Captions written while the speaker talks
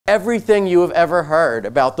everything you have ever heard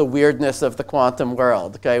about the weirdness of the quantum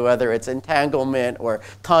world, okay, whether it's entanglement or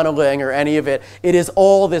tunneling or any of it, it is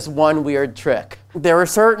all this one weird trick. There are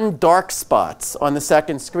certain dark spots on the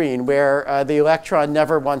second screen where the electron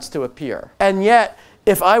never wants to appear. And yet,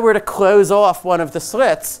 if I were to close off one of the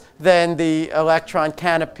slits, then the electron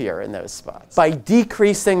can appear in those spots. By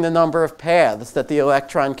decreasing the number of paths that the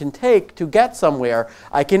electron can take to get somewhere,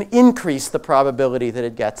 I can increase the probability that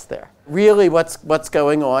it gets there. Really, what's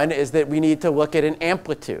going on is that we need to look at an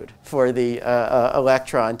amplitude for the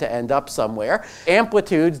electron to end up somewhere.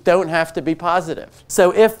 Amplitudes don't have to be positive.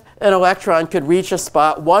 So if an electron could reach a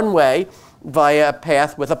spot one way via a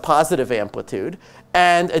path with a positive amplitude,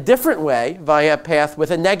 and a different way via a path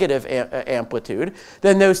with a negative amplitude,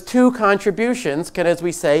 then those two contributions can, as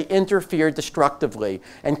we say, interfere destructively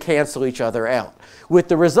and cancel each other out, with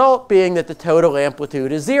the result being that the total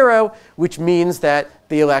amplitude is 0, which means that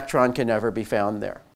the electron can never be found there.